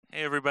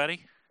Hey,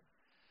 everybody.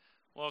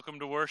 Welcome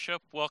to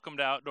worship. Welcome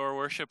to outdoor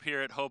worship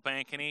here at Hope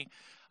Ankeny.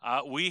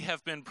 We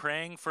have been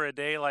praying for a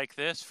day like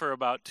this for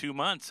about 2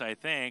 months, I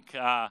think.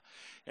 The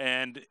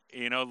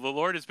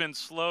Lord has been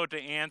slow to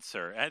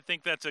answer. I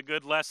think that's a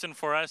good lesson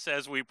for us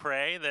as we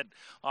pray, that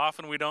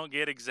often we don't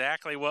get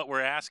exactly what we're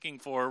asking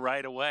for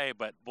right away.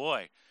 But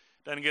boy,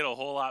 doesn't get a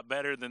whole lot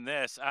better than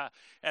this.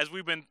 As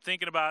we've been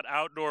thinking about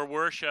outdoor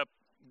worship,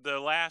 the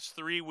last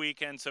 3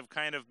 weekends have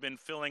kind of been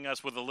filling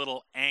us with a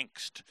little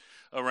angst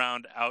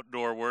around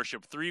outdoor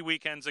worship. 3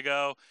 weekends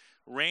ago,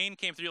 rain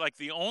came through. Like,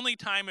 the only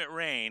time it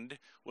rained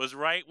was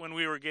right when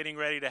we were getting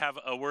ready to have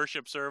a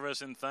worship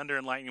service, and thunder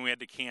and lightning we had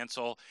to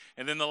cancel.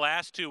 And then the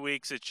last 2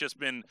 weeks, it's just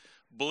been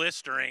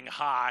blistering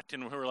hot,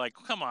 and we were like,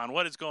 come on,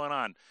 what is going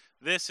on?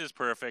 This is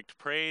perfect.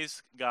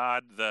 Praise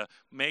God, the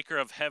maker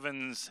of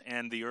heavens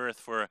and the earth,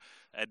 for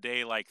a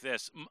day like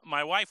this.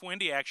 My wife,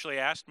 Wendy, actually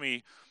asked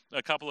me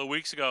a couple of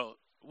weeks ago,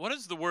 what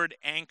does the word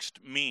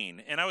angst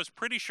mean? And I was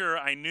pretty sure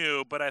I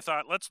knew, but I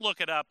thought, let's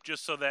look it up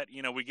just so that,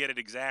 we get it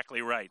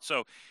exactly right.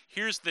 So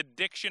here's the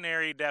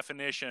dictionary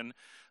definition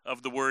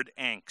of the word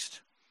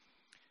angst.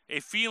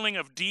 A feeling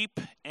of deep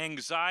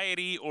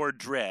anxiety or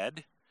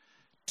dread,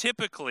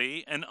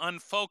 typically an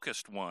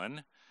unfocused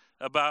one,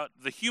 about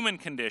the human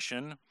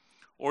condition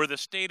or the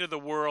state of the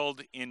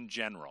world in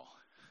general.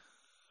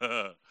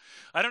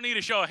 I don't need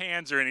a show of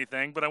hands or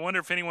anything, but I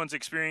wonder if anyone's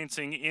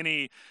experiencing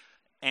any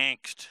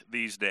angst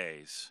these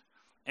days.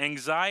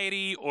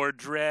 Anxiety or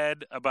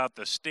dread about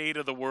the state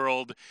of the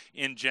world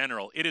in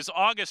general. It is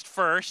August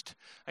 1st.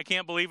 I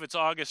can't believe it's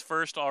August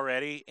 1st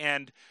already.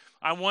 And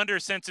I wonder,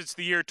 since it's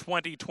the year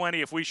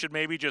 2020, if we should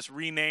maybe just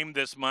rename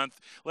this month.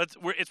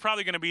 It's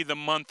probably going to be the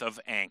month of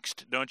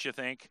angst, don't you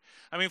think?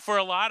 I mean, for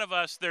a lot of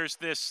us, there's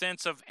this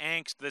sense of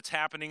angst that's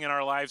happening in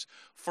our lives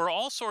for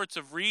all sorts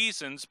of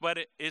reasons. But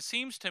it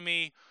seems to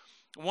me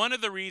one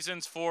of the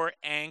reasons for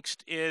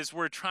angst is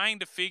we're trying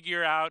to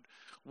figure out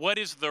what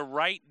is the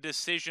right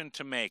decision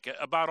to make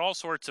about all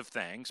sorts of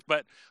things.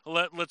 But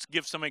let's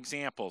give some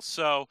examples.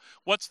 So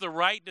what's the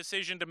right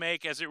decision to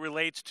make as it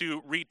relates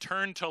to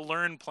return to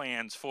learn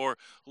plans for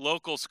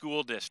local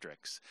school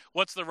districts?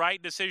 What's the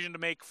right decision to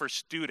make for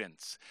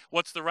students?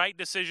 What's the right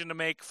decision to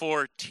make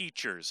for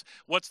teachers?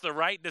 What's the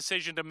right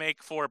decision to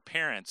make for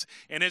parents?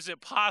 And is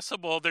it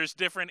possible there's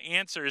different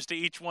answers to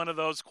each one of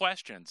those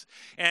questions?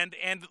 And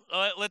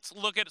let's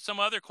look at some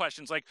other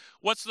questions, like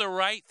what's the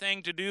right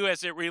thing to do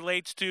as it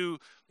relates to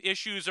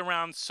issues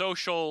around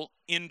social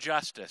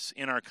injustice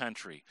in our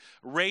country,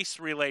 race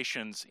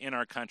relations in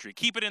our country.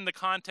 Keep it in the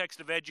context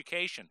of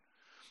education.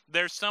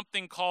 There's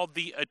something called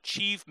the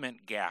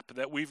achievement gap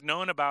that we've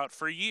known about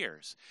for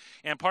years.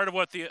 And part of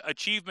what the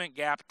achievement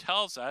gap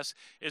tells us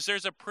is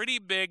there's a pretty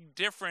big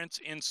difference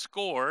in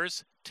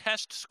scores,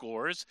 test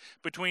scores,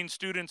 between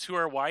students who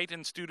are white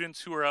and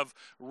students who are of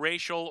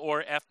racial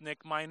or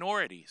ethnic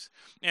minorities.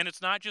 And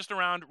it's not just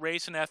around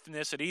race and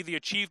ethnicity. The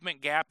achievement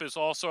gap is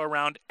also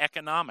around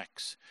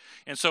economics.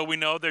 And so we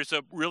know there's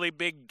a really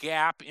big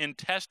gap in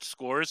test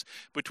scores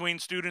between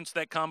students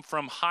that come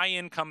from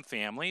high-income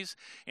families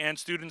and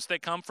students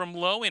that come from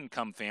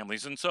low-income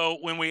families. And so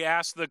when we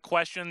ask the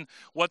question,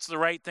 what's the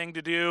right thing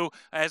to do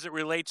as it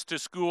relates to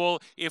school,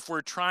 if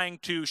we're trying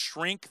to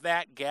shrink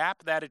that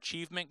gap, that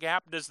achievement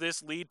gap, does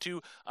this lead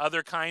to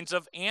other kinds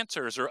of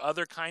answers or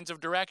other kinds of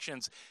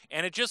directions?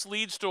 And it just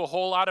leads to a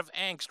whole lot of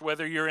angst,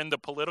 whether you're in the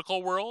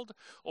political world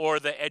or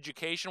the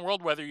education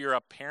world, whether you're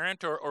a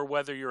parent or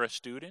whether you're a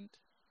student.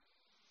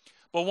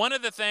 But one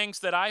of the things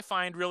that I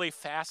find really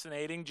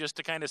fascinating, just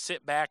to kind of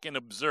sit back and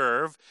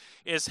observe,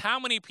 is how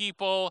many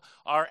people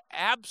are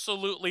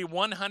absolutely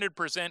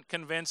 100%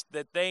 convinced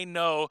that they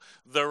know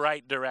the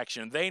right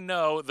direction. They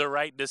know the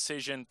right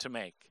decision to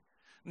make.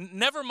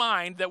 Never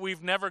mind that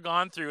we've never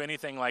gone through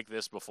anything like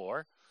this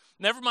before.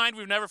 Never mind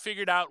we've never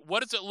figured out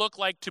what does it look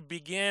like to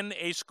begin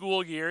a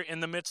school year in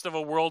the midst of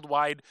a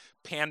worldwide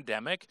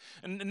pandemic.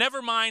 And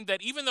never mind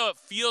that even though it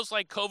feels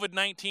like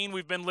COVID-19,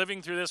 we've been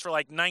living through this for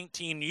like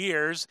 19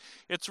 years,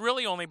 it's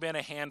really only been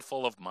a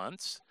handful of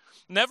months.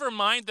 Never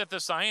mind that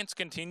the science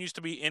continues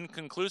to be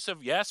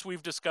inconclusive. Yes,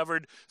 we've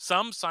discovered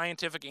some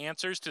scientific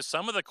answers to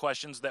some of the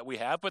questions that we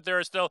have, but there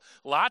are still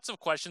lots of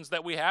questions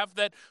that we have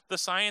that the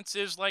science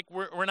is like,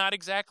 we're not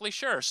exactly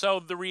sure. So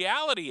the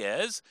reality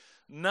is,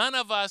 none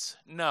of us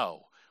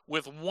know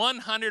with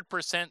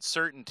 100%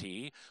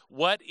 certainty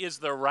what is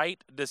the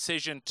right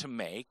decision to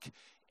make,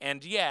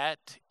 and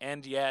yet,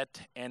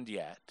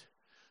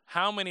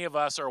 how many of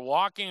us are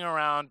walking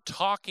around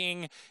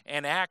talking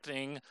and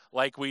acting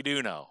like we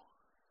do know?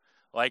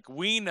 Like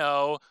we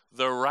know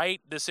the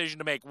right decision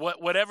to make,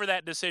 whatever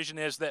that decision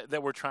is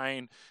that we're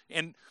trying.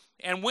 And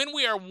when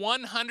we are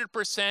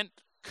 100%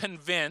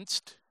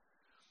 convinced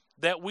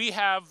that we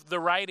have the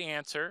right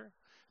answer,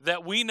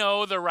 that we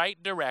know the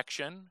right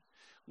direction,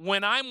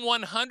 when I'm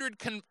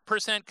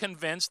 100%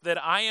 convinced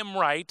that I am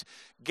right,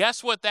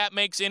 guess what that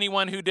makes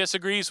anyone who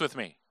disagrees with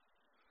me?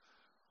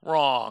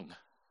 Wrong.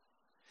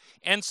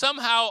 And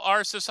somehow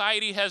our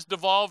society has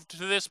devolved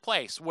to this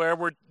place where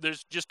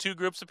there's just two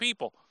groups of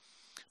people.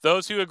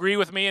 Those who agree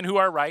with me and who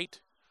are right,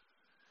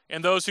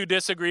 and those who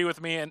disagree with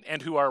me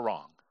and who are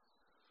wrong.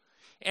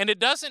 And it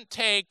doesn't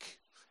take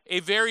a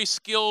very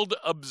skilled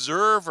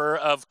observer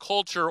of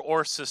culture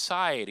or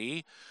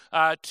society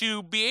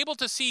to be able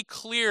to see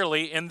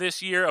clearly in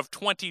this year of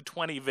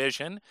 2020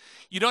 vision.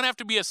 You don't have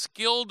to be a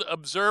skilled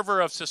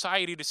observer of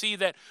society to see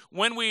that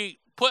when we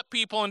put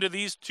people into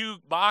these two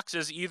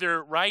boxes,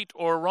 either right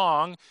or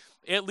wrong,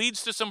 it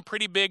leads to some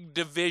pretty big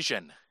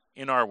division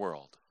in our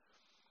world.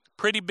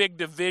 Pretty big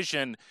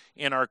division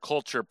in our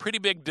culture. Pretty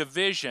big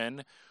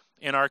division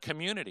in our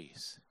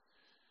communities.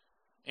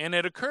 And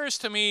it occurs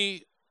to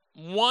me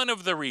one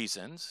of the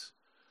reasons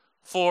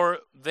for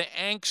the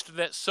angst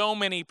that so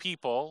many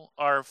people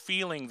are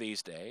feeling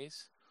these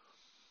days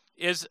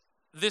is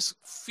this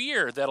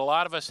fear that a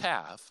lot of us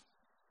have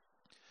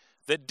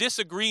that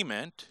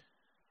disagreement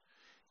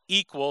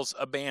equals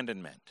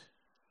abandonment,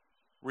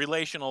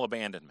 relational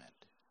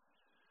abandonment.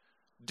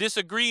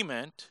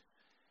 Disagreement,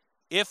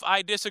 if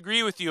I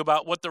disagree with you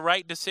about what the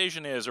right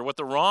decision is or what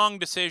the wrong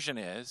decision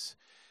is,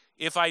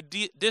 if I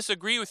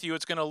disagree with you,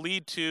 it's going to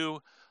lead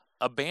to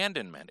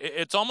abandonment.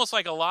 It's almost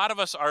like a lot of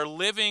us are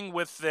living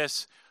with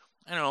this,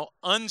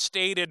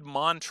 unstated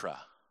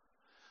mantra.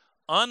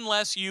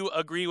 Unless you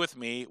agree with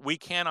me, we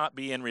cannot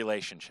be in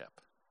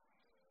relationship.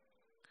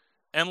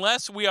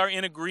 Unless we are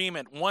in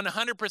agreement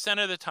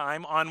 100% of the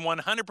time on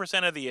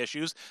 100% of the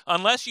issues,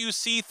 unless you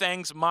see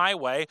things my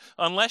way,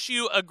 unless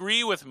you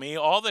agree with me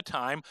all the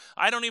time,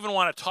 I don't even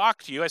want to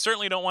talk to you. I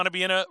certainly don't want to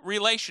be in a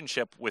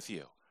relationship with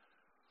you.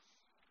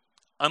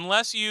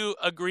 Unless you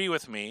agree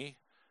with me,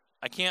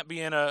 I can't be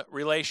in a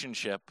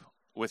relationship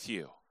with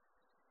you.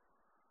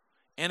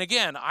 And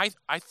again,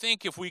 I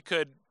think if we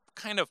could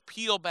kind of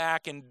peel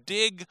back and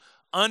dig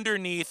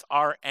underneath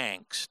our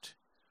angst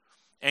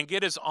and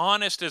get as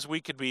honest as we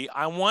could be,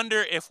 I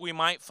wonder if we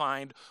might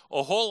find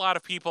a whole lot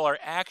of people are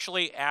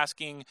actually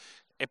asking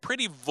a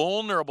pretty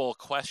vulnerable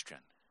question.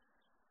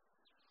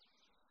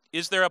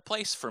 Is there a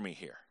place for me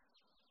here?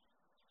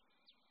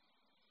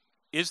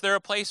 Is there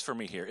a place for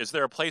me here? Is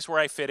there a place where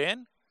I fit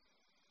in?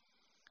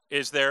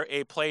 Is there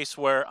a place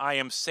where I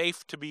am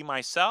safe to be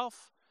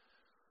myself?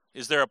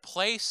 Is there a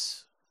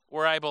place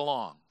where I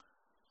belong?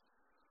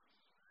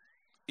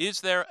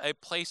 Is there a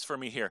place for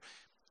me here?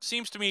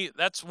 Seems to me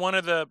that's one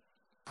of the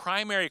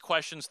primary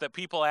questions that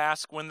people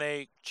ask when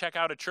they check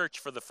out a church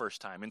for the first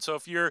time. And so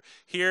if you're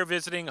here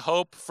visiting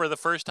Hope for the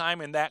first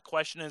time and that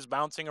question is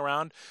bouncing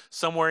around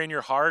somewhere in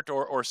your heart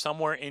or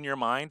somewhere in your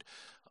mind,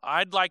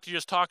 I'd like to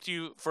just talk to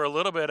you for a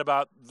little bit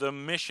about the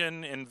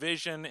mission and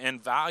vision and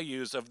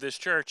values of this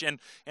church. And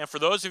for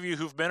those of you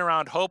who've been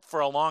around Hope for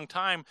a long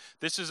time,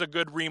 this is a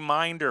good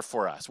reminder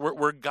for us.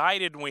 We're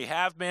guided, and we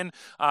have been,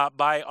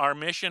 by our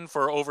mission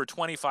for over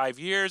 25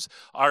 years.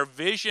 Our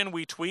vision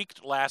we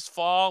tweaked last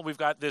fall. We've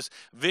got this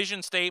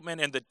vision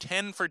statement and the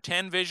 10 for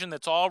 10 vision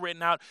that's all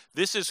written out.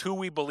 This is who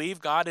we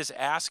believe God is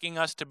asking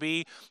us to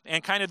be,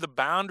 and kind of the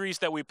boundaries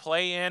that we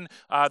play in,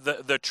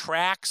 the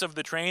tracks of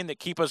the train that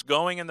keep us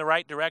going in the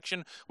right direction.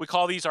 We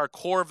call these our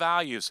core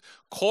values.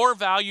 Core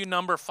value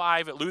number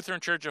 5 at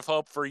Lutheran Church of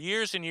Hope for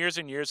years and years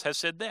and years has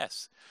said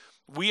this: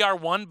 we are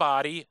one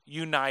body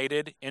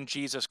united in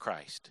Jesus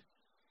Christ.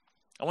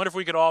 I wonder if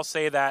we could all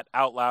say that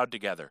out loud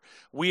together.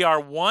 We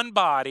are one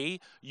body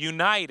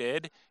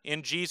united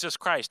in Jesus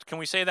Christ. Can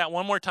we say that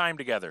one more time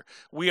together?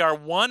 We are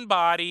one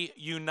body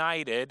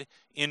united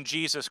in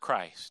Jesus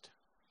Christ.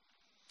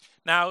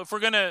 Now, if we're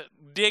going to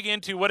dig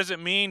into what does it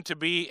mean to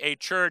be a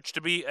church,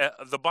 to be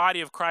the body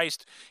of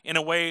Christ in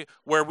a way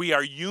where we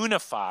are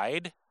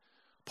unified,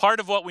 part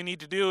of what we need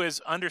to do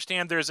is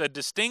understand there's a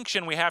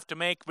distinction we have to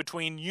make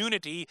between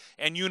unity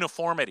and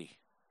uniformity.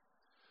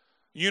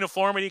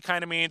 Uniformity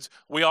kind of means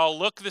we all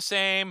look the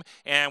same,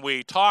 and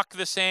we talk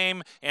the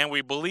same, and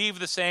we believe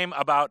the same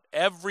about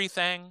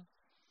everything.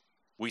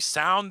 We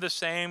sound the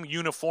same,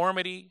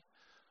 uniformity.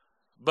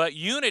 But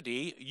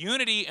unity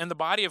in the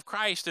body of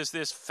Christ is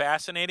this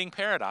fascinating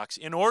paradox.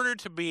 In order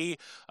to be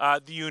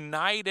the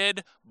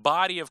united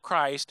body of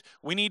Christ,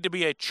 we need to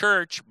be a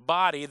church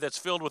body that's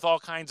filled with all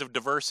kinds of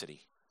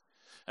diversity.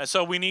 And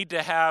so we need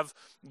to have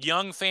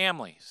young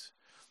families,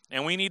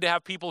 and we need to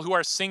have people who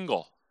are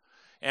single,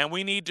 and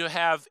we need to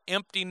have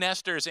empty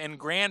nesters and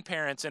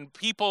grandparents and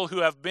people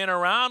who have been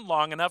around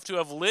long enough to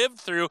have lived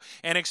through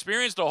and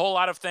experienced a whole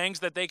lot of things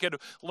that they could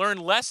learn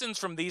lessons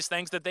from these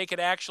things that they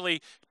could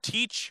actually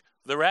teach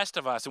the rest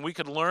of us, and we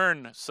could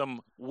learn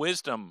some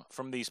wisdom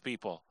from these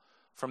people,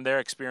 from their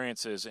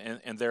experiences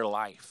and their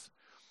life.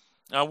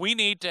 We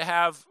need to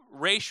have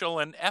racial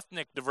and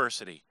ethnic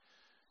diversity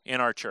in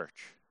our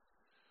church.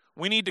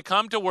 We need to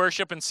come to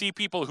worship and see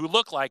people who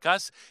look like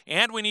us,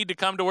 and we need to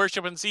come to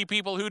worship and see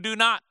people who do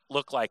not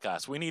look like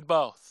us. We need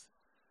both.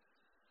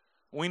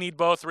 We need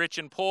both rich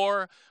and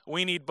poor.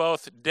 We need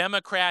both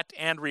Democrat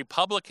and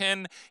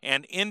Republican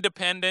and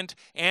independent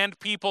and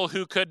people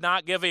who could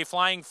not give a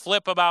flying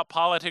flip about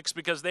politics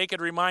because they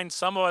could remind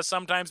some of us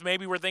sometimes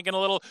maybe we're thinking a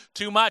little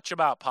too much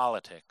about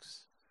politics.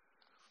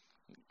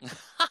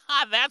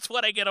 That's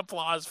what I get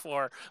applause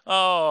for.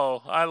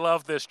 Oh, I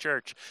love this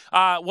church.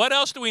 What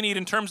else do we need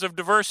in terms of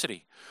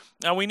diversity?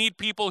 We need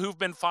people who've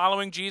been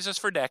following Jesus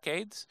for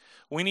decades.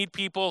 We need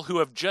people who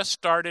have just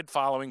started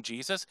following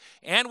Jesus.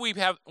 And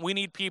we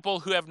need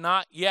people who have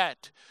not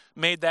yet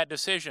made that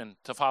decision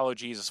to follow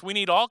Jesus. We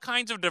need all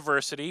kinds of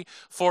diversity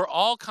for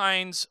all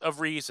kinds of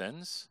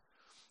reasons.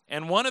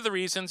 And one of the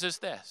reasons is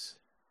this.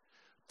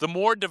 The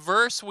more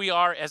diverse we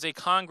are as a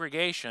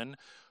congregation,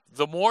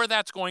 the more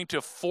that's going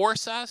to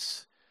force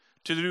us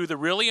to do the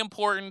really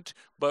important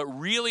but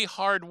really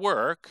hard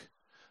work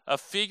of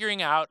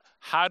figuring out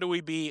how do we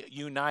be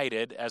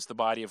united as the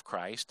body of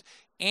Christ,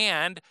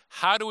 and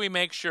how do we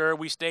make sure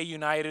we stay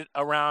united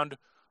around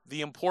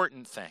the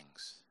important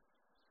things,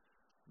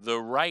 the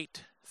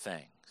right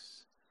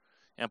things.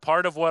 And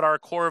part of what our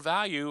core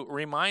value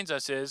reminds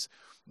us is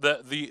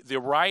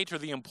the right or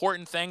the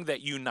important thing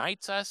that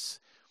unites us.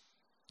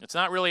 It's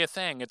not really a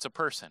thing, it's a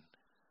person.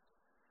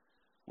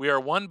 We are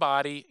one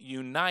body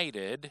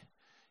united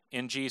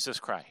in Jesus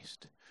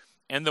Christ.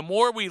 And the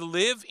more we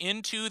live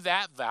into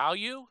that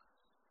value,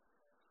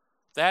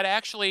 that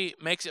actually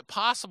makes it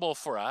possible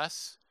for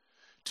us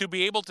to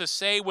be able to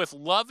say with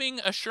loving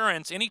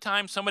assurance,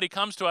 anytime somebody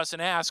comes to us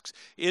and asks,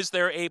 is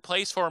there a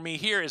place for me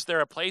here? Is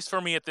there a place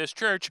for me at this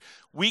church?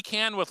 We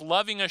can, with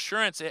loving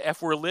assurance,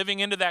 if we're living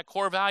into that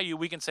core value,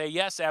 we can say,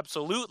 yes,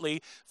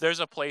 absolutely, there's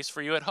a place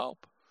for you at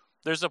Hope.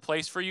 There's a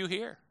place for you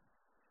here.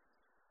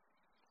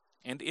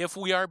 And if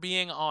we are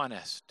being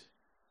honest,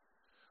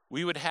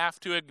 we would have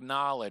to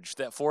acknowledge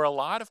that for a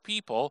lot of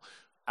people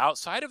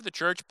outside of the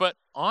church, but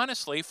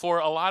honestly, for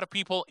a lot of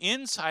people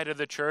inside of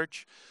the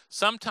church,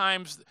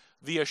 sometimes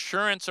the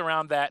assurance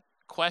around that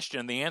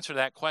question, the answer to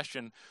that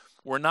question,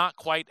 we're not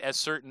quite as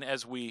certain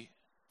as we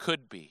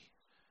could be,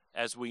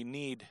 as we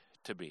need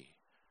to be.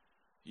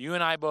 You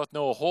and I both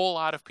know a whole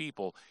lot of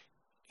people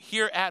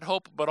here at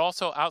Hope, but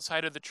also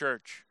outside of the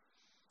church,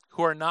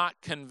 who are not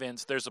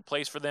convinced there's a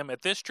place for them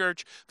at this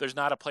church, there's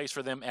not a place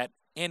for them at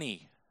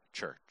any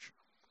church.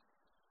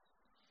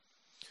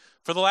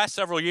 For the last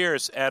several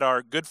years at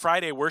our Good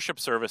Friday worship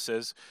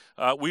services,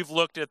 we've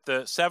looked at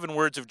the 7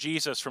 words of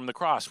Jesus from the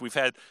cross. We've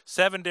had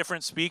 7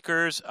 different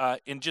speakers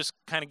in just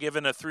kind of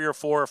given a 3 or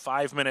 4 or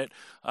 5 minute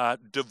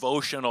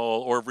devotional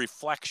or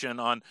reflection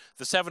on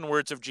the 7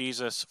 words of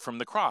Jesus from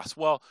the cross.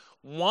 Well,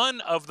 one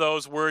of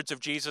those words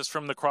of Jesus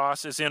from the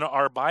cross is in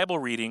our Bible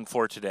reading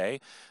for today,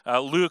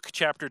 Luke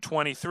chapter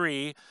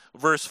 23,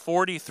 verse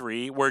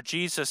 43, where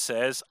Jesus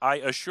says, I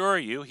assure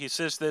you, he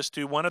says this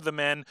to one of the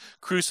men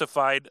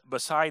crucified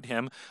beside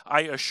him,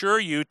 I assure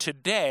you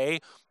today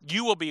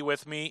you will be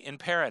with me in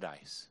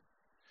paradise.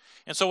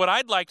 And so what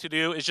I'd like to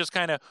do is just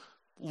kind of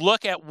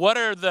look at what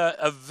are the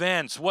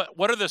events, what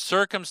are the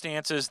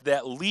circumstances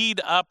that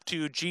lead up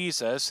to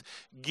Jesus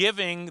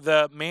giving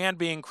the man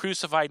being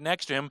crucified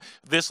next to him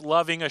this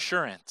loving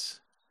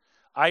assurance.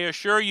 I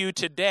assure you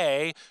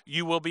today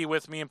you will be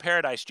with me in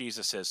paradise,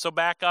 Jesus says. So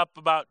back up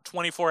about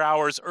 24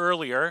 hours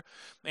earlier,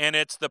 and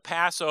it's the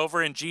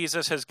Passover, and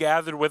Jesus has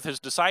gathered with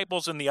his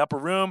disciples in the upper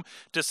room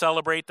to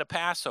celebrate the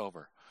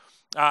Passover.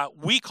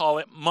 We call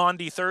it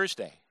Maundy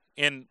Thursday.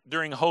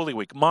 During Holy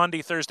Week,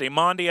 Maundy Thursday.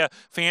 Maundy, a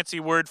fancy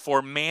word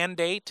for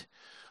mandate,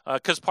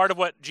 because part of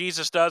what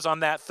Jesus does on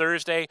that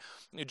Thursday,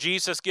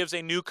 Jesus gives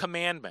a new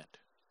commandment.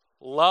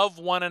 Love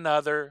one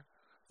another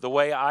the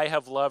way I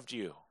have loved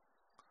you.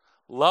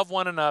 Love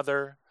one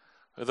another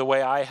the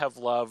way I have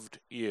loved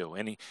you.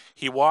 And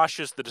he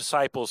washes the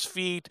disciples'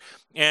 feet,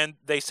 and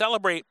they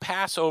celebrate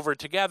Passover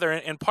together.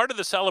 And part of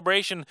the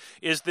celebration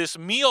is this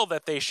meal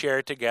that they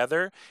share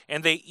together,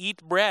 and they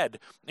eat bread,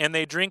 and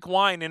they drink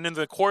wine. And in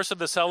the course of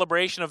the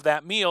celebration of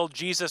that meal,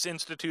 Jesus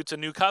institutes a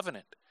new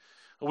covenant.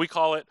 We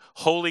call it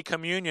Holy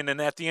Communion, and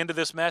at the end of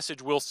this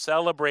message, we'll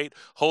celebrate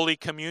Holy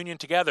Communion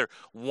together.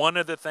 One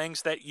of the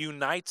things that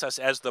unites us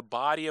as the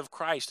body of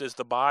Christ is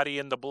the body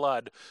and the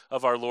blood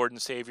of our Lord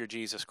and Savior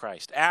Jesus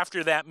Christ.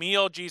 After that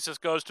meal, Jesus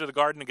goes to the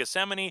Garden of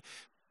Gethsemane,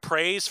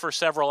 prays for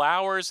several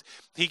hours.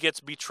 He gets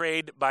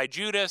betrayed by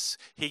Judas.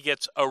 He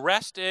gets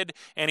arrested,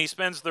 and he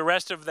spends the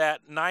rest of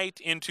that night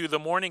into the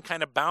morning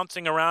kind of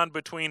bouncing around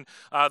between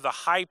the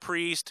high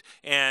priest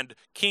and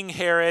King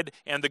Herod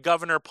and the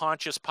governor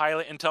Pontius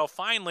Pilate until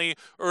finally,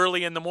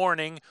 early in the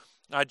morning,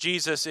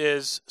 Jesus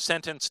is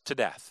sentenced to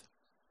death.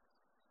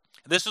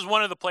 This is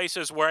one of the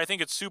places where I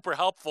think it's super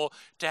helpful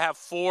to have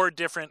 4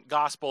 different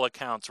gospel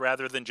accounts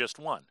rather than just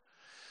one.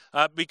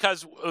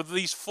 Because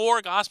these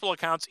 4 gospel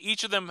accounts,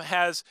 each of them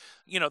has,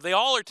 they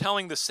all are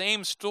telling the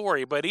same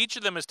story, but each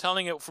of them is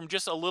telling it from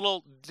just a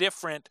little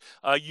different,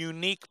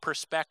 unique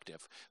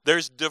perspective.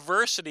 There's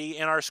diversity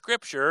in our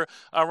scripture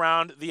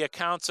around the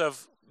accounts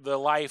of the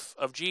life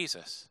of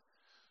Jesus.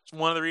 It's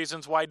one of the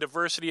reasons why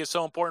diversity is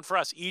so important for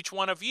us. Each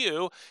one of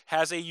you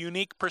has a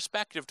unique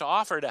perspective to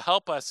offer to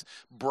help us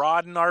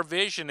broaden our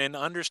vision and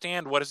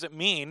understand what does it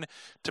mean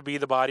to be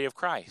the body of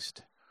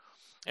Christ.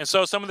 And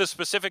so some of the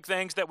specific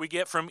things that we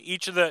get from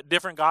each of the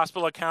different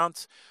gospel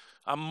accounts,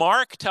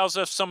 Mark tells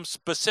us some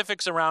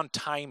specifics around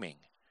timing.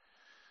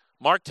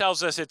 Mark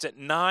tells us it's at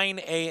 9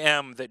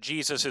 a.m. that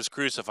Jesus is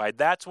crucified.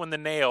 That's when the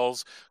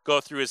nails go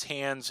through his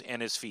hands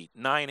and his feet,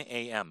 9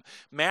 a.m.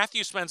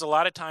 Matthew spends a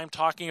lot of time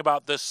talking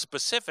about the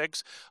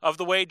specifics of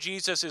the way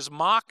Jesus is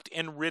mocked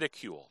and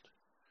ridiculed.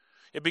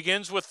 It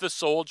begins with the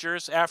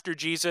soldiers. After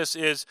Jesus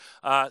is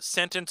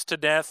sentenced to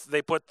death,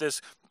 they put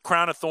this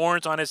crown of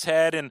thorns on his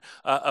head and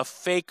a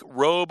fake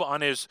robe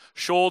on his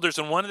shoulders.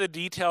 And one of the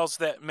details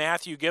that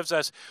Matthew gives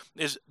us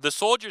is the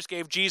soldiers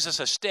gave Jesus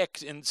a stick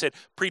and said,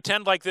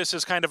 pretend like this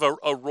is kind of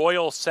a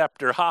royal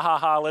scepter. Ha, ha,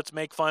 ha, let's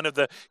make fun of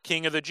the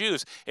king of the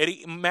Jews.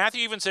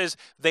 Matthew even says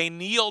they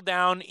kneel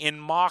down in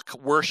mock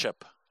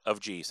worship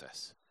of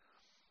Jesus.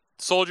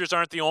 Soldiers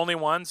aren't the only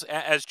ones.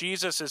 As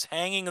Jesus is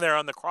hanging there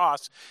on the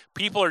cross,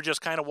 people are just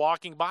kind of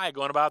walking by,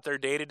 going about their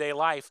day-to-day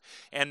life.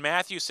 And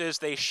Matthew says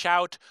they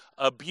shout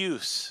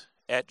abuse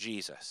at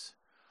Jesus.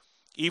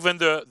 Even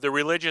the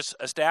religious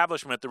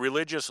establishment, the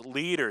religious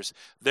leaders,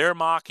 they're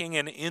mocking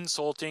and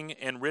insulting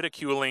and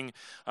ridiculing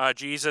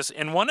Jesus.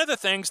 And one of the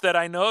things that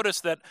I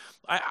noticed that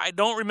I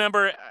don't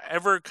remember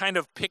ever kind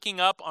of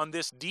picking up on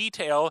this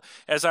detail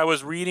as I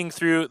was reading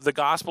through the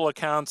gospel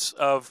accounts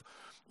of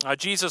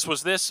Jesus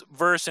was this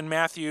verse in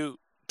Matthew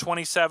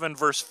 27,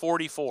 verse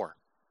 44.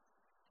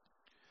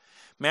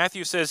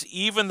 Matthew says,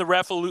 even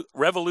the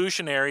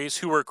revolutionaries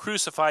who were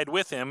crucified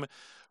with him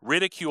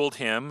ridiculed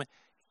him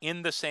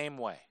in the same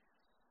way.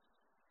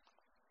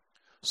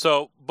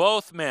 So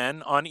both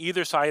men on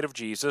either side of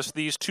Jesus,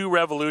 these two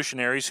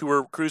revolutionaries who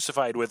were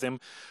crucified with him,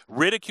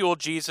 ridiculed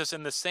Jesus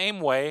in the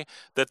same way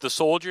that the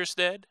soldiers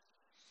did,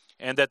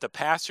 and that the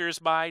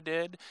passers-by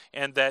did,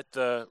 and that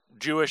the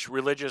Jewish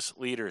religious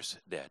leaders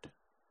did.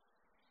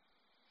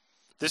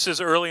 This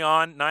is early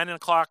on, 9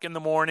 o'clock in the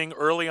morning,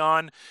 early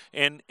on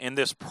in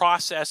this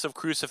process of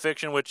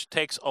crucifixion, which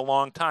takes a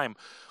long time.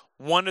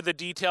 One of the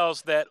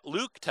details that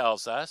Luke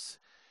tells us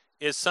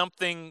is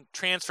something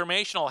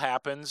transformational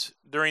happens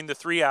during the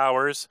 3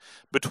 hours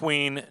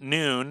between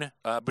 9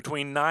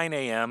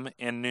 a.m.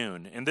 and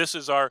noon. And this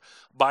is our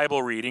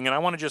Bible reading, and I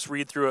want to just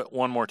read through it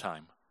one more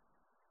time.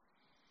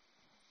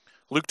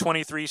 Luke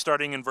 23,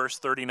 starting in verse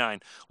 39.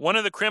 One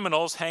of the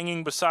criminals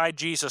hanging beside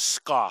Jesus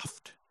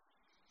scoffed.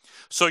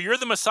 So you're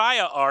the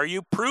Messiah, are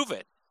you? Prove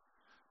it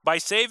by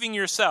saving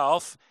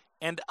yourself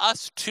and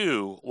us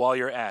too while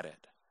you're at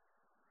it.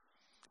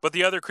 But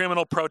the other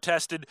criminal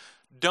protested,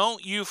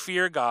 don't you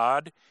fear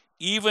God,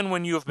 even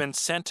when you have been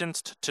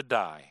sentenced to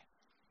die?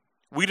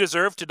 We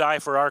deserve to die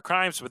for our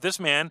crimes, but this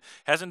man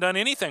hasn't done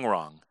anything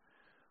wrong.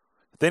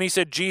 Then he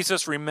said,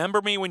 Jesus,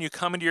 remember me when you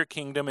come into your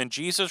kingdom. And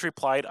Jesus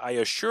replied, I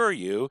assure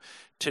you,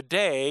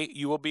 today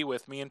you will be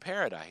with me in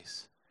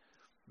paradise.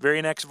 Very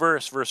next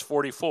verse, verse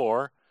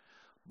 44.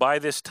 By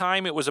this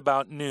time it was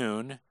about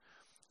noon,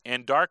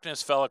 and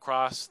darkness fell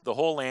across the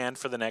whole land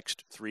for the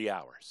next 3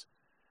 hours.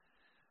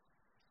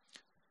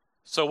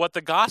 So what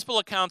the gospel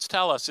accounts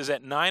tell us is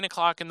at 9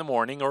 o'clock in the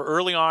morning, or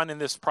early on in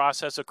this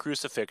process of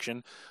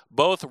crucifixion,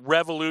 both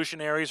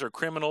revolutionaries or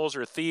criminals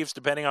or thieves,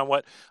 depending on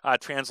what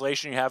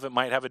translation you have, it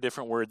might have a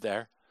different word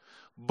there.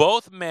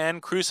 Both men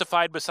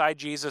crucified beside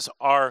Jesus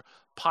are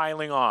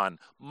piling on,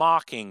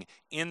 mocking,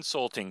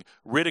 insulting,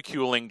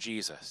 ridiculing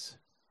Jesus.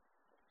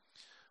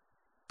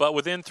 But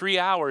within 3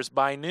 hours,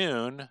 by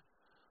noon,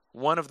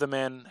 one of the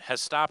men has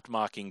stopped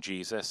mocking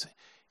Jesus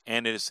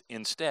and is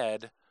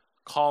instead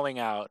calling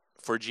out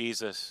for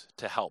Jesus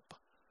to help,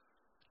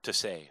 to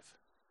save,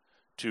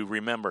 to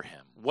remember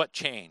him. What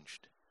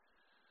changed?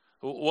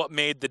 What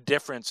made the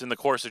difference in the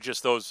course of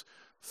just those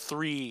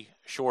 3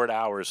 short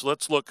hours?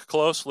 Let's look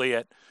closely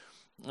at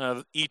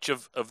each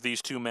of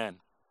these two men.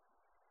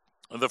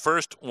 The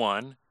first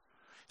one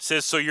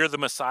says, so you're the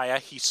Messiah.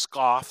 He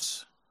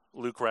scoffs,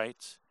 Luke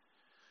writes.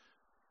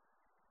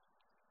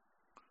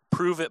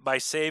 Prove it by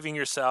saving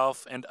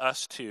yourself and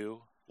us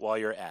too while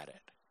you're at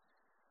it.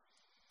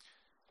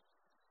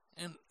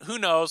 And who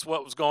knows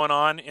what was going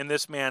on in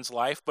this man's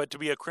life, but to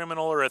be a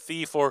criminal or a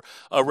thief or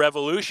a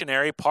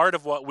revolutionary, part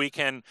of what we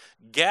can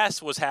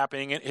guess was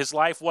happening, his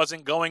life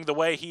wasn't going the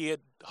way he had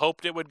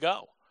hoped it would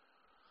go.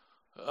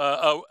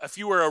 If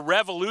you were a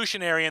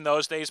revolutionary in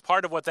those days,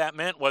 part of what that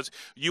meant was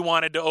you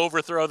wanted to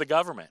overthrow the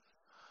government.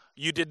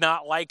 You did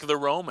not like the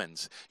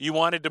Romans. You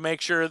wanted to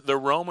make sure the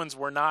Romans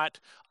were not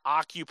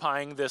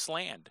occupying this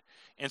land.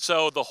 And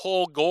so the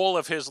whole goal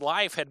of his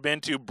life had been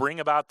to bring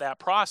about that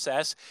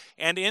process.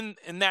 And in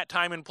that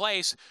time and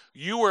place,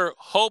 you were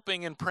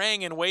hoping and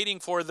praying and waiting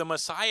for the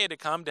Messiah to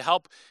come to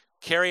help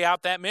carry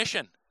out that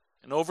mission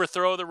and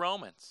overthrow the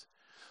Romans.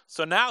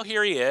 So now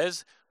here he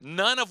is.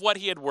 None of what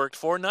he had worked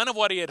for, none of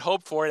what he had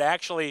hoped for had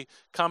actually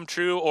come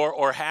true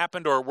or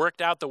happened or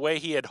worked out the way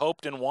he had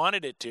hoped and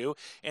wanted it to.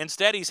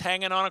 Instead, he's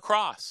hanging on a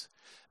cross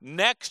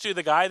next to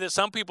the guy that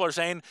some people are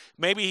saying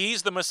maybe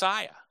he's the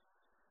Messiah.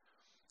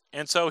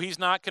 And so he's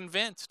not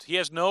convinced. He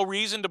has no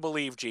reason to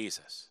believe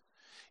Jesus.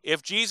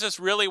 If Jesus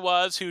really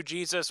was who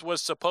Jesus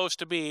was supposed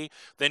to be,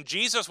 then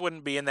Jesus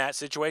wouldn't be in that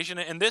situation,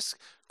 and this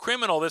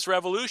criminal, this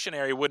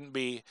revolutionary, wouldn't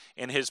be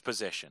in his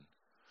position.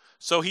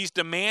 So he's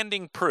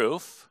demanding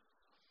proof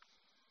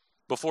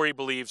before he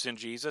believes in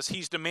Jesus.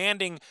 He's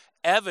demanding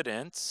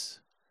evidence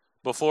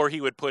before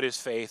he would put his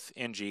faith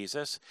in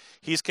Jesus.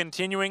 He's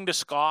continuing to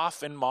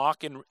scoff and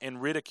mock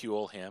and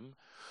ridicule him.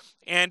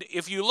 And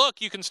if you look,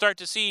 you can start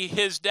to see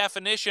his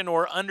definition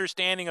or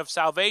understanding of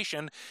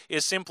salvation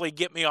is simply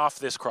get me off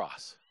this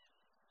cross.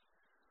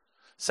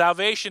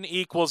 Salvation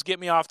equals get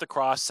me off the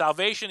cross.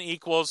 Salvation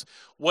equals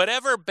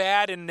whatever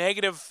bad and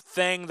negative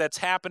thing that's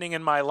happening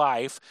in my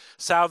life,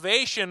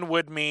 salvation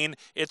would mean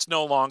it's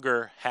no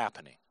longer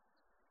happening.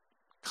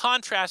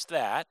 Contrast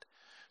that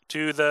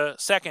to the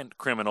second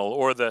criminal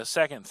or the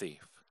second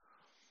thief.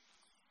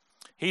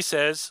 He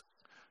says,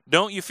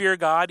 don't you fear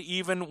God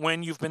even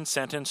when you've been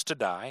sentenced to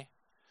die?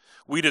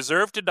 We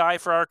deserve to die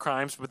for our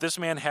crimes, but this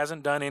man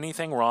hasn't done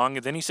anything wrong.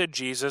 And then he said,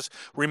 Jesus,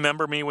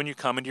 remember me when you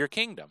come into your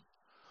kingdom.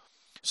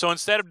 So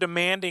instead of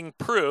demanding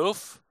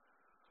proof,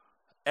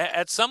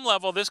 at some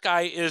level, this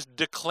guy is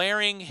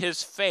declaring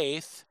his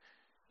faith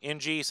in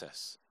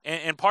Jesus.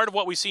 And part of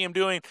what we see him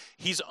doing,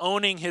 he's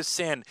owning his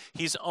sin.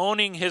 He's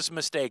owning his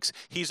mistakes.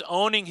 He's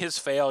owning his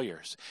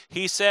failures.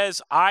 He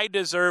says, I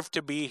deserve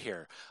to be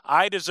here.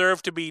 I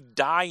deserve to be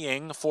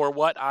dying for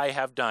what I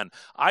have done.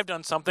 I've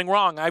done something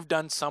wrong. I've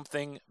done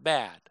something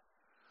bad.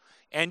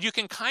 And you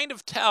can kind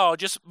of tell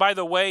just by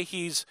the way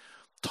he's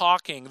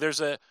talking, there's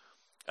a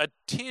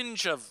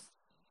tinge of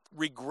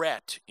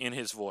regret in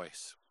his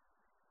voice.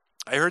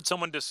 I heard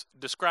someone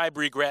describe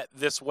regret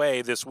this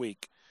way this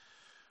week.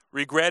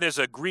 Regret is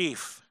a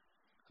grief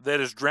that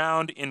is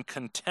drowned in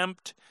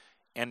contempt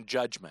and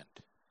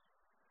judgment.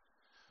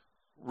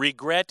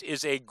 Regret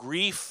is a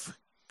grief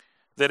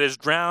that is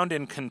drowned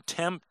in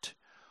contempt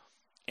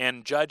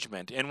and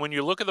judgment. And when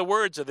you look at the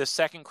words of this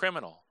second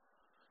criminal,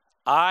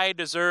 I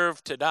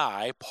deserve to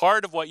die,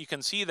 part of what you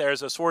can see there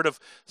is a sort of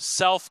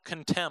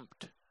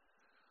self-contempt,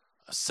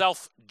 a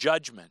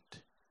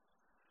self-judgment.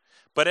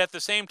 But at the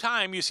same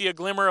time, you see a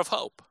glimmer of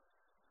hope.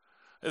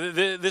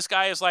 This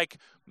guy is like,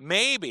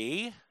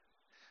 maybe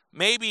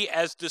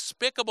as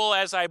despicable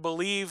as I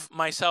believe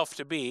myself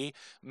to be,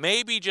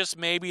 maybe, just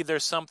maybe,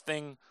 there's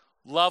something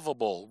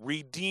lovable,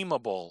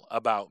 redeemable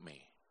about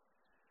me.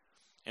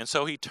 And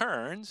so he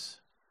turns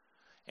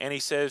and he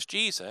says,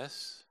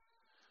 Jesus,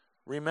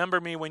 remember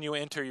me when you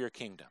enter your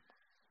kingdom.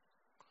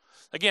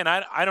 Again,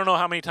 I don't know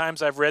how many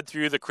times I've read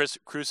through the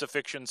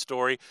crucifixion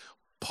story.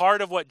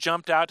 Part of what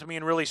jumped out to me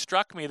and really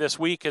struck me this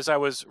week as I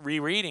was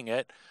rereading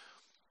it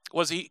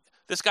was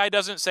this guy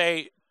doesn't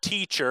say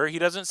teacher, he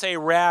doesn't say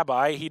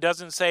rabbi, he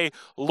doesn't say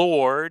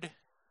Lord.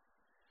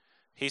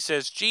 He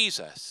says,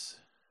 Jesus,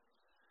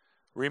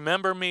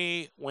 remember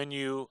me when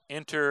you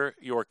enter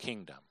your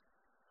kingdom.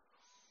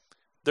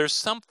 There's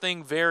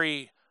something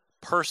very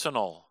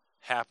personal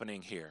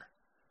happening here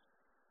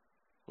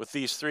with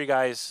these three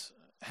guys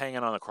hanging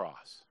on the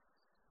cross.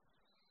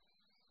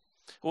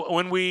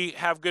 When we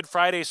have Good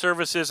Friday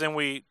services and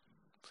we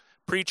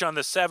preach on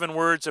the 7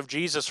 words of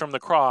Jesus from the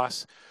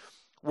cross,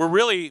 we're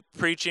really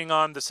preaching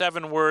on the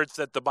 7 words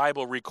that the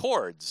Bible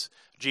records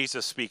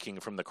Jesus speaking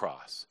from the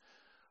cross.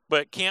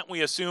 But can't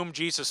we assume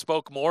Jesus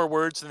spoke more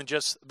words than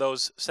just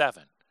those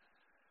 7?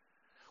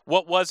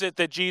 What was it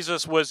that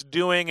Jesus was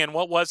doing, and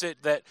what was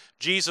it that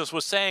Jesus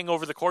was saying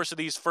over the course of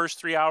these first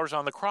 3 hours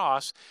on the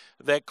cross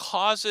that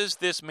causes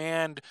this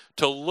man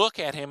to look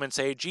at him and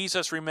say,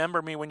 Jesus,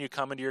 remember me when you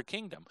come into your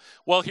kingdom?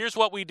 Well, here's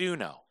what we do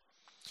know.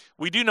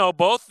 We do know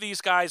both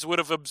these guys would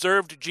have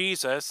observed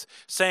Jesus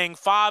saying,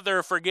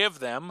 Father, forgive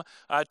them,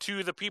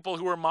 to the people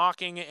who were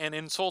mocking and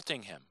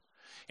insulting him.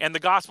 And the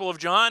Gospel of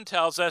John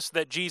tells us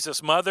that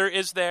Jesus' mother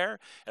is there,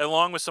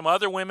 along with some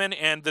other women,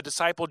 and the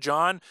disciple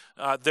John,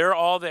 they're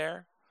all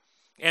there.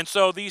 And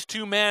so these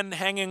 2 men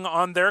hanging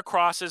on their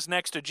crosses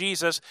next to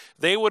Jesus,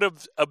 they would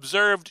have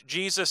observed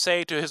Jesus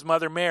say to his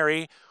mother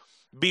Mary,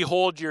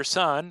 behold your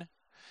son,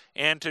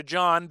 and to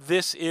John,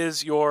 this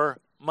is your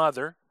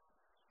mother.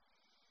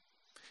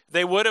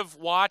 They would have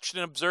watched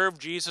and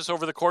observed Jesus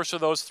over the course of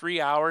those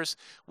 3 hours.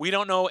 We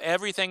don't know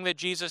everything that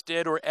Jesus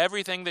did or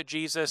everything that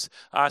Jesus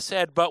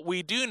said, but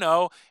we do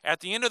know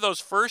at the end of those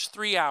first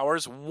 3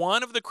 hours,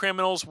 one of the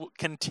criminals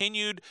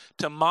continued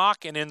to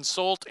mock and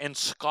insult and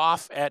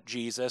scoff at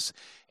Jesus,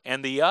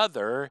 and the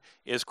other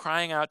is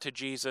crying out to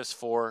Jesus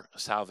for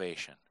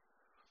salvation.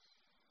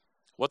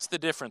 What's the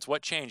difference?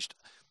 What changed?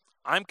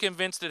 I'm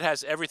convinced it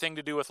has everything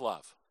to do with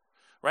love.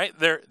 Right?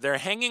 They're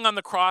hanging on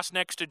the cross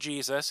next to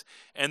Jesus,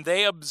 and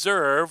they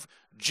observe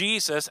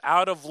Jesus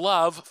out of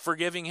love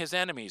forgiving his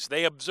enemies.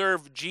 They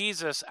observe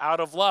Jesus out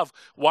of love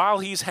while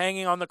he's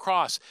hanging on the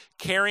cross,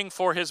 caring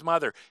for his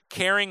mother,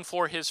 caring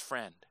for his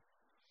friend.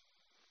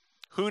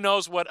 Who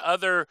knows what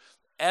other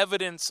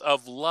evidence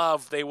of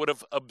love they would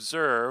have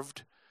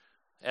observed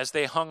as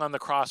they hung on the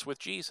cross with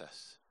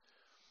Jesus.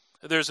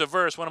 There's a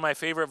verse, one of my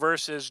favorite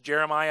verses,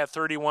 Jeremiah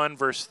 31,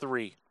 verse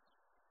 3.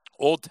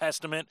 Old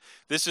Testament.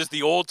 This is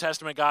the Old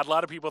Testament God. A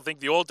lot of people think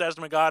the Old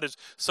Testament God is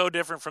so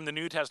different from the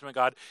New Testament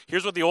God.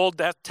 Here's what the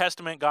Old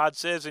Testament God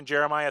says in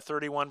Jeremiah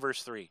 31,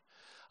 verse 3.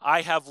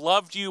 I have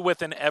loved you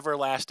with an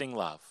everlasting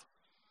love.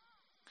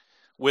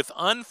 With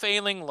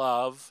unfailing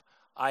love,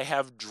 I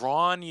have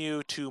drawn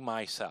you to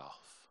myself.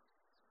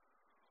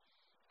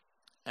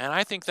 And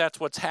I think that's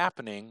what's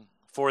happening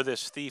for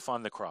this thief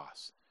on the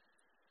cross.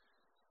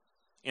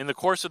 In the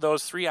course of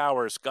those 3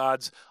 hours,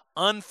 God's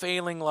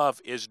unfailing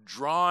love is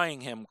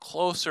drawing him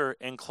closer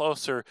and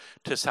closer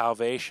to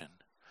salvation.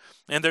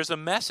 And there's a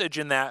message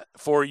in that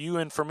for you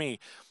and for me.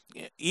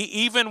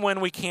 Even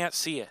when we can't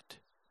see it,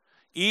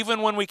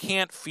 even when we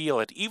can't feel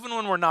it, even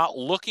when we're not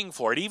looking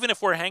for it, even if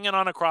we're hanging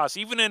on a cross,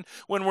 even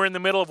when we're in the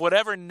middle of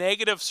whatever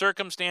negative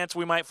circumstance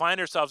we might find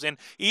ourselves in,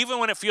 even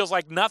when it feels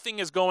like nothing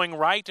is going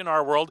right in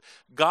our world,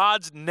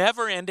 God's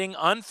never-ending,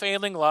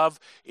 unfailing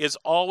love is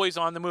always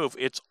on the move.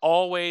 It's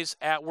always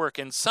at work.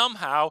 And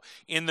somehow,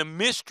 in the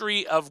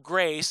mystery of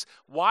grace,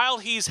 while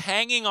he's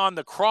hanging on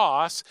the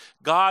cross,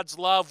 God's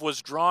love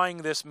was drawing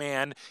this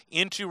man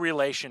into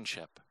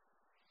relationship.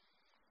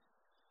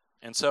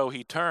 And so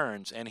he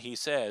turns and he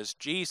says,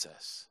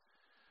 Jesus,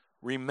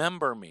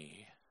 remember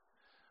me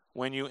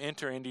when you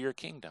enter into your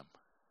kingdom.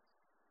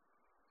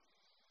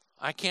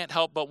 I can't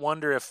help but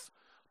wonder if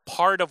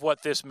part of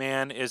what this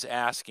man is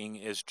asking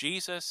is,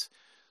 Jesus,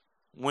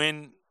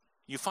 when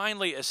you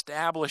finally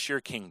establish your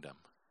kingdom,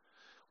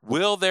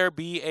 will there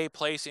be a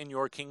place in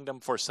your kingdom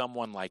for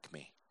someone like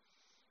me?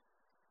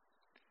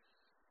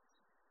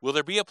 Will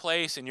there be a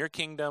place in your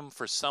kingdom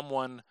for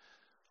someone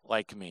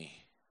like me?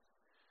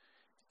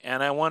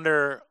 And I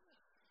wonder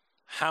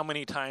how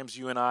many times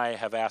you and I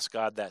have asked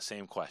God that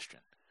same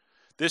question.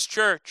 This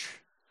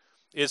church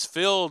is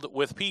filled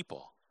with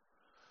people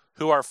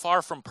who are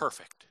far from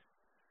perfect,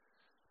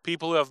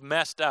 people who have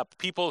messed up,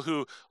 people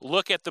who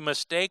look at the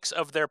mistakes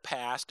of their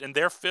past and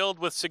they're filled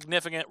with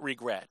significant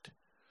regret.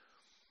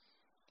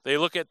 They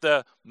look at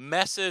the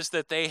messes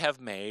that they have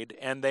made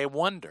and they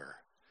wonder,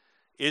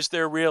 is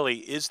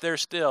there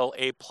still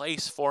a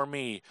place for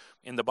me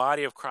in the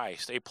body of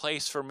Christ, a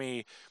place for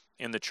me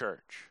in the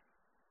church?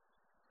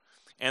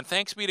 And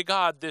thanks be to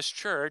God, this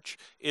church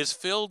is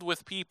filled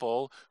with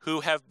people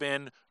who have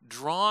been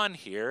drawn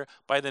here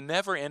by the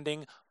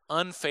never-ending,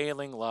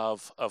 unfailing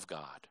love of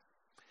God.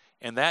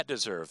 And that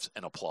deserves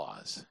an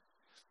applause.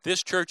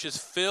 This church is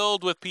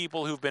filled with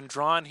people who've been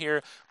drawn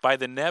here by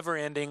the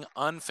never-ending,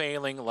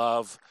 unfailing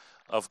love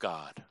of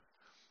God.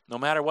 No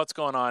matter what's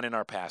going on in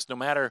our past, no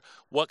matter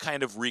what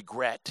kind of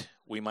regret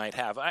we might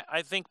have.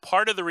 I think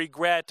part of the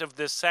regret of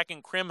this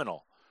second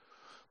criminal,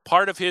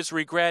 part of his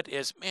regret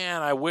is,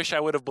 man, I wish I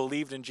would have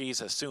believed in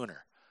Jesus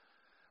sooner.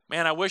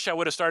 Man, I wish I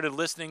would have started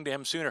listening to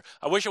him sooner.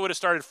 I wish I would have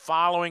started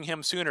following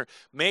him sooner.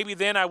 Maybe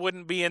then I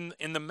wouldn't be in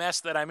the mess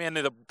that I'm in,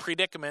 the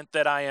predicament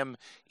that I am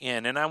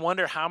in. And I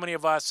wonder how many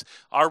of us,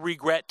 our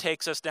regret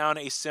takes us down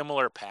a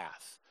similar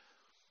path.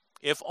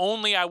 If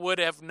only I would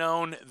have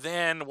known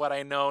then what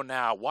I know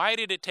now. Why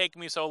did it take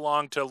me so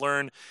long to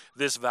learn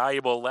this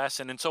valuable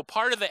lesson? And so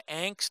part of the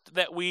angst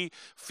that we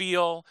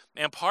feel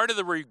and part of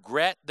the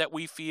regret that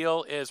we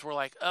feel is we're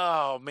like,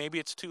 oh, maybe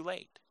it's too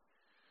late.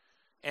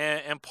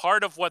 And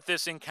part of what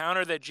this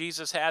encounter that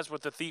Jesus has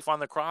with the thief on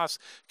the cross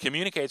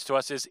communicates to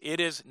us is it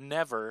is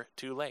never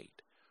too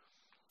late.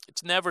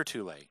 It's never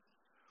too late.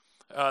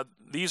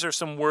 These are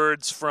some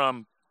words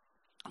from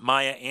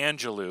Maya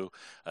Angelou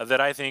that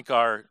I think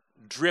are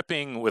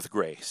dripping with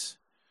grace.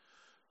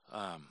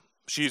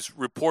 She's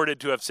reported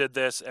to have said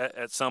this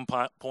at some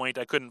point.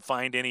 I couldn't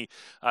find any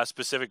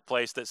specific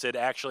place that said,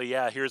 actually,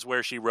 yeah, here's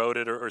where she wrote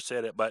it or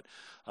said it. But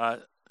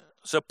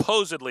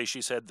supposedly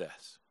she said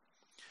this: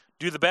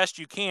 do the best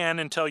you can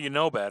until you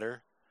know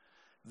better.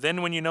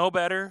 Then when you know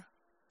better,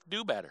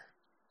 do better.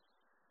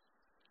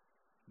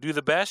 Do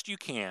the best you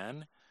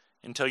can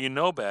until you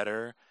know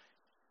better.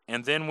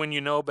 And then when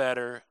you know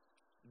better,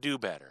 do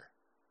better.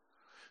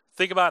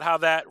 Think about how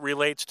that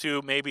relates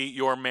to maybe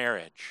your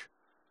marriage.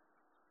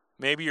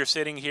 Maybe you're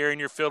sitting here and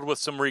you're filled with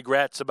some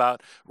regrets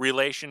about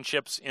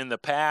relationships in the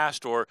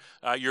past or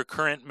your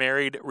current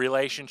married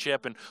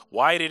relationship. And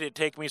why did it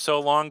take me so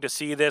long to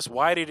see this?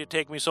 Why did it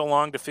take me so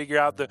long to figure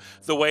out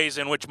the ways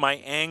in which my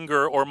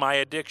anger or my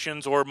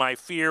addictions or my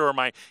fear or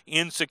my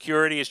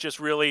insecurity is just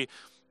really,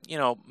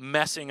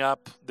 messing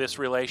up this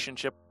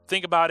relationship?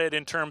 Think about it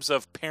in terms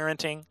of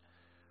parenting.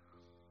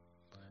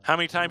 How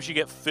many times you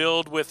get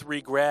filled with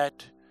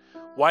regret?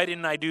 Why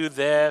didn't I do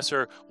this?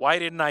 Or why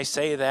didn't I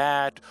say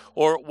that?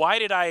 Or why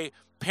did I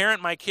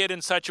parent my kid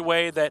in such a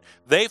way that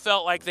they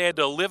felt like they had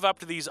to live up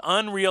to these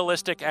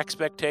unrealistic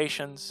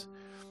expectations?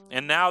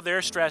 And now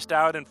they're stressed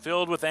out and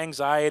filled with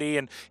anxiety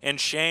and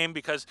shame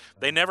because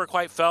they never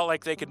quite felt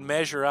like they could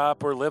measure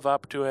up or live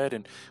up to it.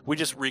 And we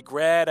just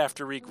regret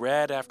after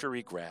regret after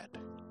regret.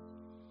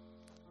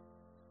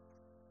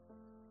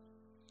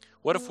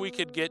 What if we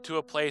could get to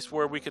a place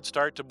where we could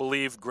start to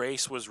believe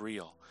grace was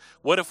real?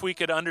 What if we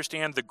could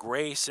understand the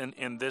grace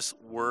in this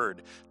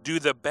word? Do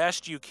the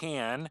best you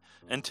can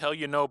until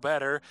you know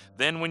better.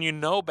 Then when you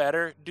know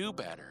better, do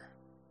better.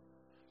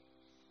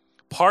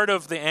 Part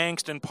of the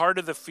angst and part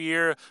of the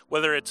fear,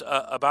 whether it's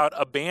about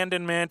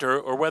abandonment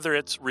or whether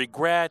it's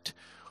regret,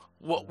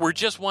 we're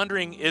just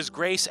wondering, is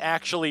grace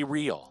actually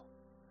real?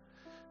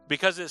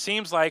 Because it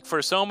seems like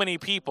for so many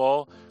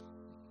people,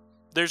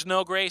 there's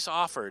no grace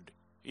offered.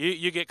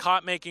 You get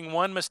caught making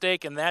one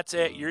mistake and that's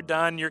it. You're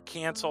done. You're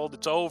canceled.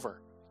 It's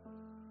over.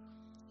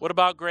 What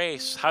about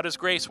grace? How does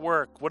grace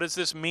work? What does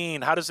this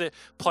mean? How does it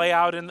play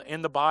out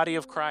in the body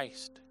of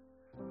Christ?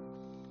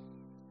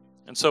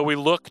 And so we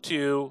look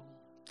to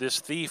this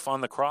thief on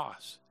the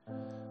cross.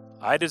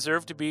 I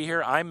deserve to be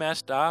here. I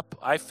messed up.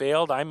 I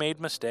failed. I made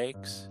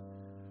mistakes.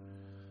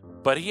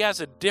 But he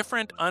has a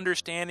different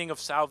understanding of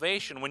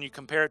salvation when you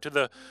compare it to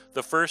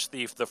the first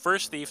thief. The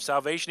first thief,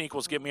 salvation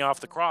equals get me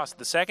off the cross.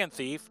 The second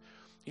thief,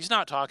 he's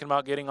not talking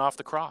about getting off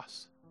the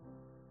cross.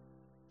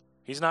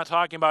 He's not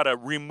talking about a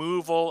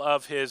removal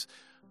of his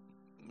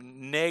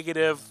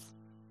negative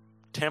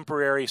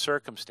temporary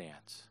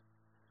circumstance.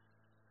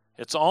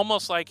 It's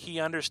almost like he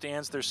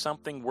understands there's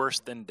something worse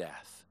than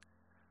death.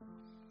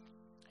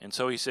 And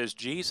so he says,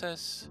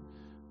 Jesus,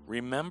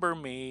 remember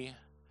me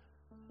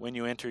when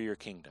you enter your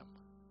kingdom.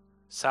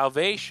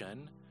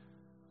 Salvation,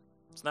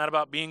 it's not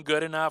about being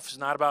good enough. It's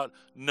not about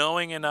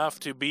knowing enough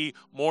to be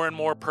more and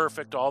more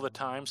perfect all the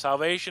time.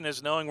 Salvation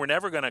is knowing we're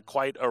never going to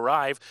quite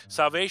arrive.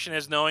 Salvation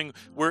is knowing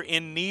we're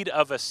in need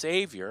of a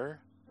Savior.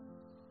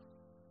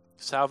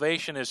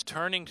 Salvation is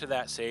turning to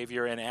that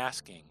Savior and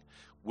asking,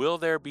 will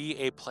there be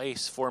a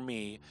place for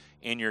me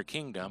in your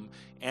kingdom?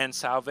 And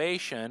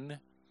salvation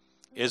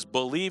is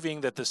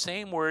believing that the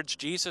same words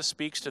Jesus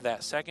speaks to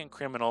that second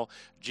criminal,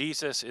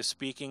 Jesus is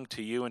speaking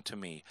to you and to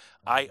me.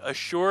 I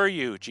assure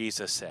you,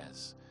 Jesus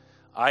says,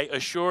 I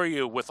assure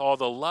you with all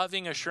the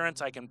loving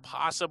assurance I can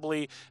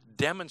possibly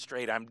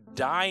demonstrate, I'm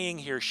dying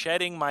here,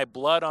 shedding my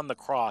blood on the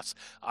cross.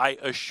 I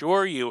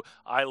assure you,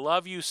 I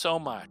love you so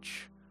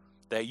much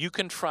that you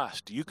can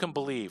trust, you can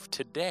believe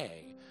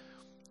today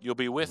you'll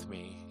be with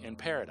me in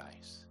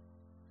paradise.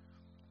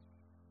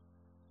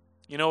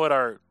 You know what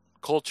our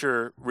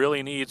culture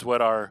really needs,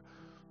 what our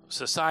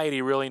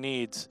society really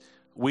needs?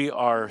 We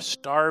are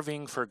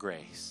starving for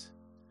grace.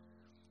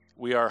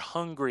 We are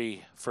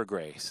hungry for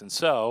grace. And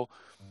so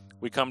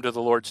we come to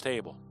the Lord's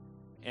table.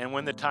 And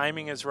when the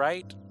timing is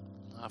right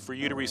for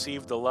you to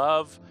receive the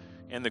love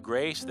and the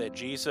grace that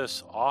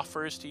Jesus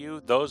offers to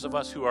you, those of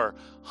us who are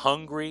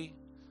hungry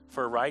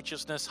for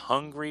righteousness,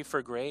 hungry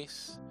for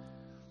grace,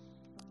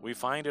 we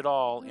find it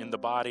all in the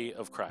body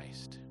of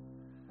Christ.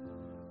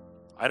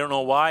 I don't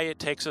know why it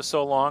takes us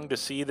so long to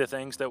see the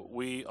things that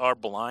we are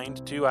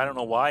blind to. I don't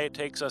know why it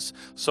takes us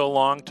so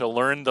long to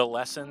learn the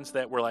lessons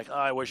that we're like, oh,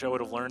 I wish I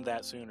would have learned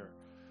that sooner.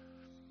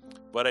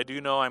 But I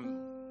do know I'm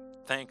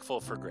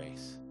thankful for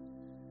grace.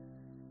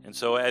 And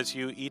so as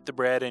you eat the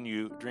bread and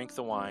you drink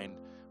the wine,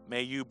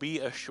 may you be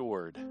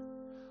assured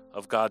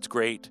of God's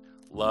great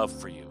love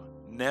for you,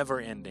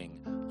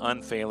 never-ending,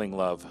 unfailing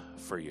love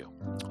for you.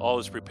 All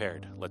is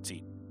prepared. Let's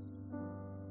eat.